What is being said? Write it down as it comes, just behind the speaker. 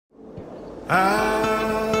Alors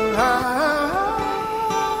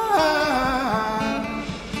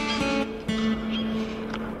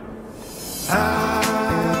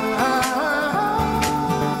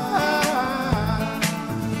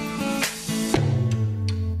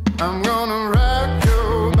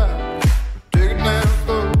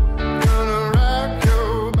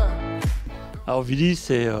Vili,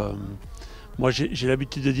 c'est, moi j'ai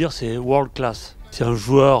l'habitude de dire, c'est world class. C'est un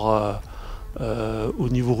joueur au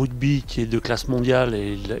niveau rugby qui est de classe mondiale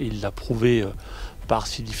et il l'a prouvé par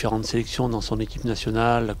ses différentes sélections dans son équipe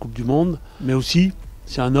nationale, la Coupe du Monde. Mais aussi,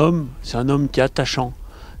 c'est un homme qui est attachant.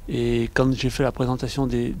 Et quand j'ai fait la présentation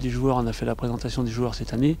des joueurs, on a fait la présentation des joueurs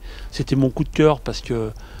cette année, c'était mon coup de cœur parce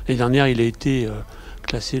que l'année dernière, il a été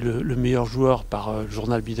classé le meilleur joueur par le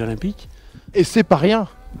journal Olympique. Et c'est pas rien.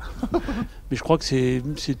 Mais je crois que c'est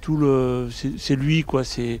lui, quoi.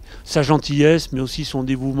 C'est sa gentillesse, mais aussi son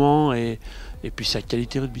dévouement et puis sa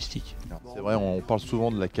qualité rugbystique. C'est vrai, on parle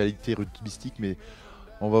souvent de la qualité rugbystique, mais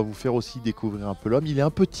on va vous faire aussi découvrir un peu l'homme. Il est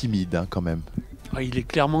un peu timide hein, quand même. Il est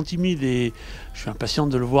clairement timide et je suis impatient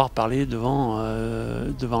de le voir parler devant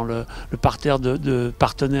le parterre de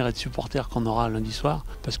partenaires et de supporters qu'on aura lundi soir,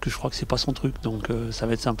 parce que je crois que c'est pas son truc, donc ça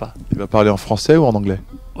va être sympa. Il va parler en français ou en anglais?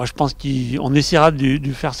 Moi, je pense qu'on essaiera de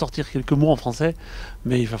lui faire sortir quelques mots en français,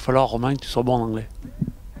 mais il va falloir, Romain, que tu sois bon en anglais.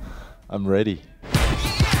 I'm ready.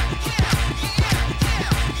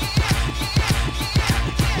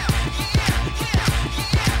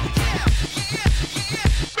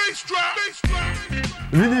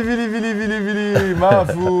 Vili,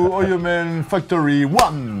 Mafu, Oyonnax, Factory 1.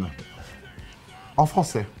 En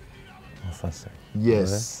français. En français.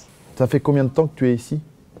 Yes. Ouais. Ça fait combien de temps que tu es ici?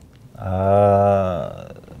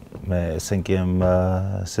 Mais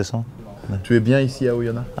 5e saison. Ouais. Tu es bien ici à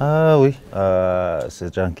Oyonnax? Ah oui,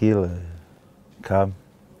 c'est tranquille, calme.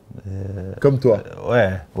 Comme toi?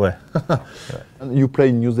 Ouais. You play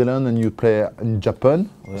in New Zealand and you play in Japan.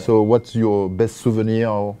 Ouais. So what's your best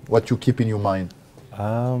souvenir or what you keep in your mind?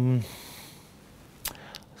 I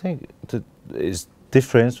think it's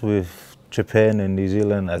different with Japan and New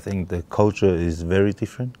Zealand. I think the culture is very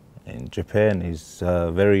different. In Japan is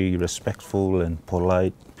very respectful and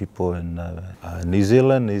polite people, and New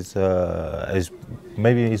Zealand is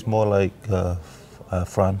maybe it's more like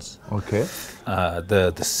France. Okay.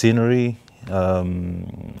 The scenery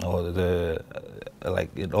or the like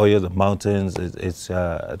in Oyo, the mountains. It's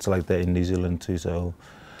like that in New Zealand too. So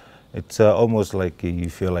it's almost like you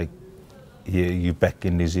feel like you're back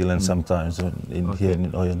in New Zealand sometimes here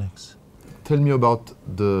in Oyonnax. Tell me about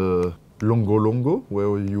the Longo, where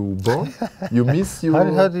were you born? You miss you?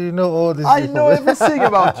 How do you know all this? I know everything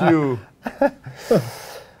about you.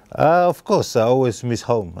 Of course, I always miss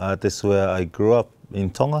home. That's where I grew up in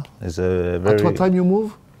Tonga. It's a very. At what time you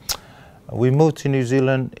moved? We moved to New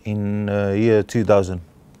Zealand in year 2000.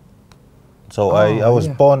 So I was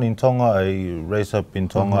born in Tonga. I raised up in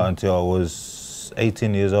Tonga until I was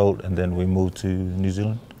 18 years old, and then we moved to New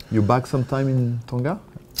Zealand. You back sometime in Tonga?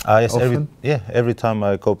 Yes, every time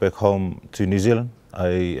I go back home to New Zealand,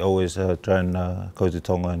 I always try and go to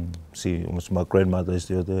Tonga and see my grandmother is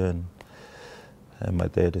still there and my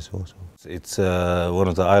dad is also. It's one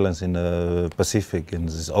of the islands in the Pacific, and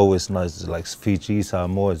it's always nice. It's like Fiji,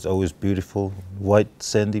 Samoa. It's always beautiful, white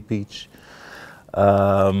sandy beach.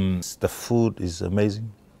 The food is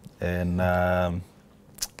amazing, and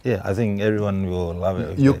I think everyone will love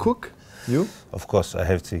it. You cook? You? Of course, I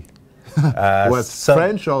have to. What,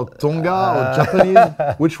 French or Tonga or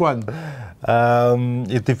Japanese? Which one?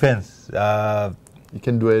 It depends. You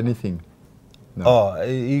can do anything. No. Oh,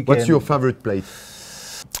 what's your favorite plate?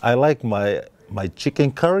 I like my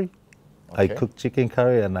chicken curry. Okay. I cook chicken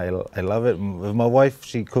curry and I love it. With my wife,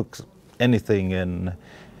 she cooks anything and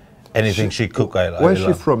anything she cooks. Where's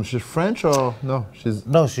she from? She's French or no? She's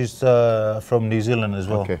from New Zealand as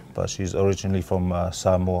well. Okay. But she's originally from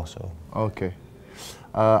Samoa. So. Okay.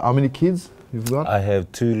 How many kids you've got? I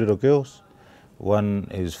have 2 little girls. One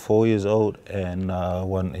is 4 years old and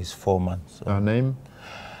one is 4 months. So. Her name?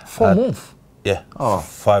 4 months? Yeah,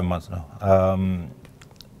 5 months now.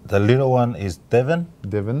 The little one is Devon.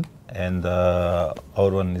 And the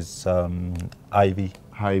old one is Ivy.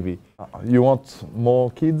 You want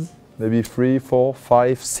more kids? Maybe 3, 4,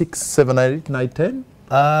 5, 6, 7, 8, 9, 10?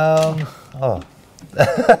 How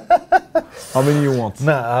many you want?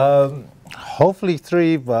 Hopefully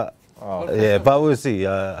 3, but but we'll see.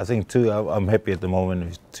 I think 2. I'm happy at the moment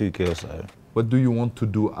with 2 girls. So. What do you want to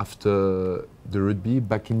do after the rugby?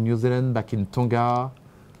 Back in New Zealand, back in Tonga,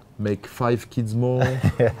 make 5 kids more?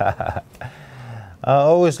 I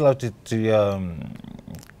always love to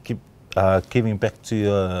keep giving back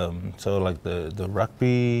to so like the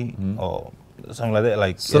rugby or something like that.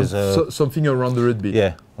 Like something around the rugby.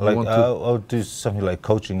 Yeah, like I'll do something like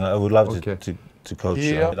coaching. I would love to coach.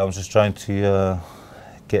 Yeah. I'm just trying to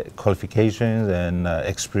get qualifications and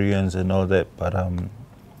experience and all that. But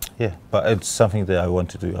yeah, but it's something that I want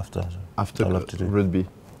to do after. After I love to do rugby,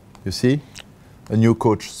 you see, a new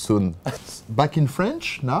coach soon. Back in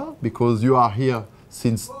French now because you are here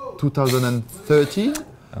since 2013.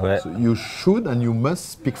 Ouais. So you should and you must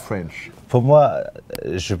speak French. Pour moi,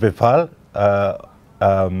 je peux parler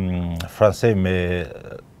français, mais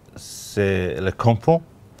c'est le comprendre.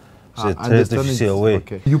 C'est très difficile, oui.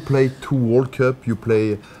 Okay. You play 2 World Cup, you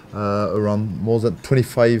play around more than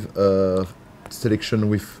 25 selection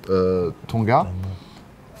with Tonga.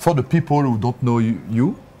 For the people who don't know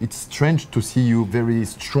you, it's strange to see you very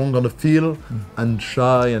strong on the field and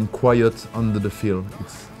shy and quiet under the field.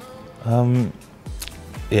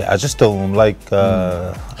 Yeah, I just don't like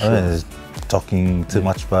I don't know, talking too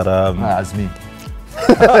much, but as me.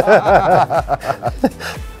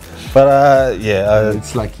 But yeah,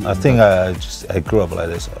 it's like I think I grew up like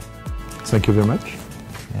this. So. Thank you very much.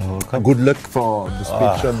 You're welcome. Good luck for the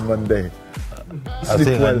speech on Monday.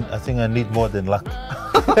 I think I need more than luck.